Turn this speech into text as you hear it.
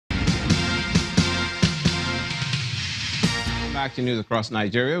back to news across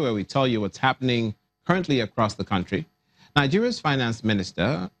Nigeria, where we tell you what's happening currently across the country. Nigeria's finance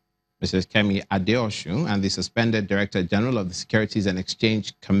minister, Mrs. Kemi Adeosun, and the suspended Director General of the Securities and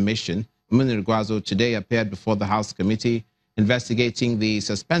Exchange Commission, Munir Gwazo, today appeared before the House Committee investigating the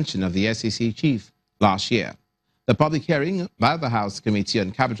suspension of the SEC chief last year. The public hearing by the House Committee on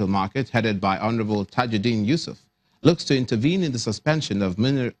Capital Market, headed by Honorable Tajuddin Yusuf, looks to intervene in the suspension of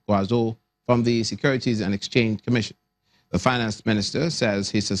Munir Gwazo from the Securities and Exchange Commission. The finance minister says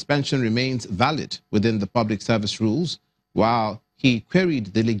his suspension remains valid within the public service rules, while he queried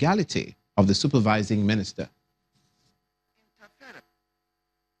the legality of the supervising minister.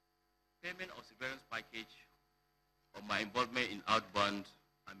 Payment of severance package of my involvement in outbound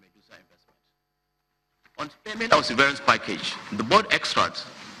and Medusa investment. On payment of severance package, the board extract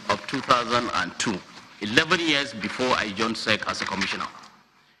of 2002, 11 years before I joined SEC as a commissioner,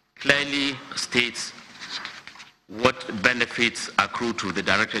 clearly states what benefits accrue to the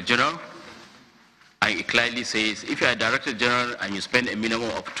Director General. And it clearly says if you are a Director General and you spend a minimum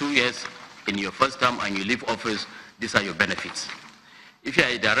of 2 years in your first term and you leave office, these are your benefits. If you are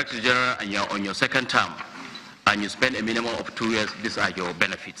a Director General and you're on your second term and you spend a minimum of 2 years, these are your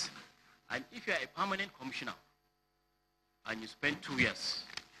benefits. And if you are a permanent commissioner and you spend 2 years,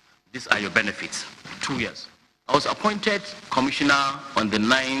 these are your benefits, 2 years. I was appointed commissioner on the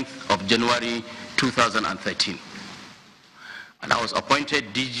 9th of January 2013. And I was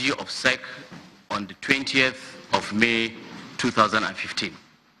appointed DG of SEC on the 20th of May 2015,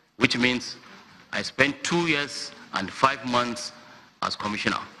 which means I spent 2 years and 5 months as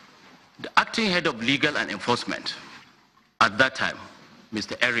commissioner. The acting head of legal and enforcement at that time,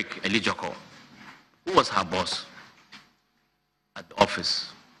 Mr. Eric Elijoko, who was her boss at the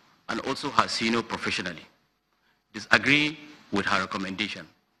office and also her senior professionally, disagreed with her recommendation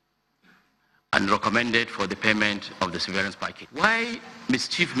and recommended for the payment of the severance package. Why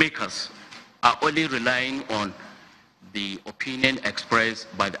mischief makers are only relying on the opinion expressed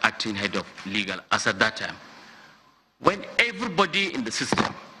by the acting head of legal as at that time, when everybody in the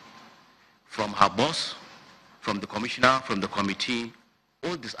system, from her boss, from the commissioner, from the committee,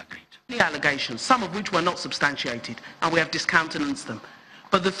 all disagreed. The allegations, some of which were not substantiated, and we have discountenanced them.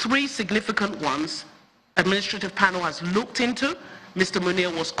 But the three significant ones, administrative panel has looked into. Mr.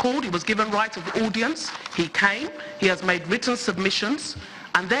 Munir was called, he was given right of audience, he came, he has made written submissions,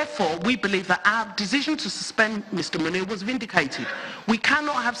 and therefore we believe that our decision to suspend Mr. Munir was vindicated. We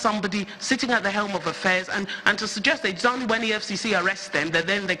cannot have somebody sitting at the helm of affairs and to suggest that it's only when the FCC arrests them that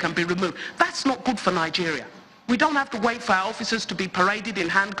then they can be removed. That's not good for Nigeria. We don't have to wait for our officers to be paraded in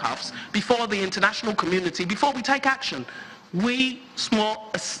handcuffs before the international community, before we take action. We swore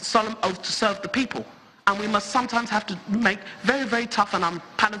a solemn oath to serve the people. And we must sometimes have to make very, very tough and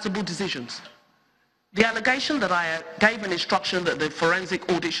unpalatable decisions. The allegation that I gave an instruction that the forensic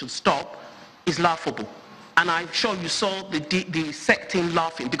audit should stop is laughable. And I'm sure you saw the SEC team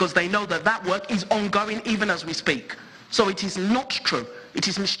laughing because they know that that work is ongoing even as we speak. So it is not true. It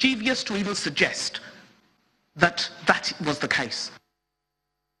is mischievous to even suggest that that was the case.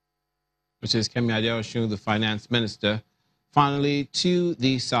 Mrs. Kemi Adeosun, the finance minister. Finally, to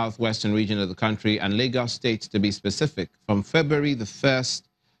the southwestern region of the country and Lagos State, to be specific, from February the 1st,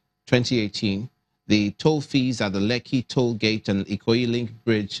 2018, the toll fees at the Lekki Toll Gate and Ikoyi Link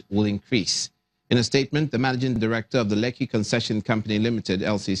Bridge will increase. In a statement, the managing director of the Lekki Concession Company Limited,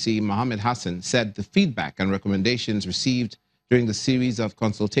 LCC, Mohammed Hassan, said the feedback and recommendations received during the series of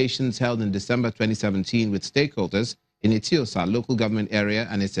consultations held in December 2017 with stakeholders in Etiosa local government area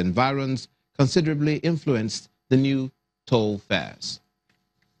and its environs considerably influenced the new toll fares.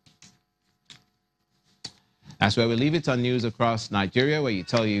 That's where we leave it on news across Nigeria, where you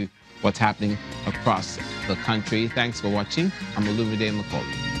tell you what's happening across the country. Thanks for watching. I'm Olumide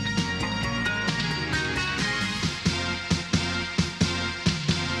Macaulay.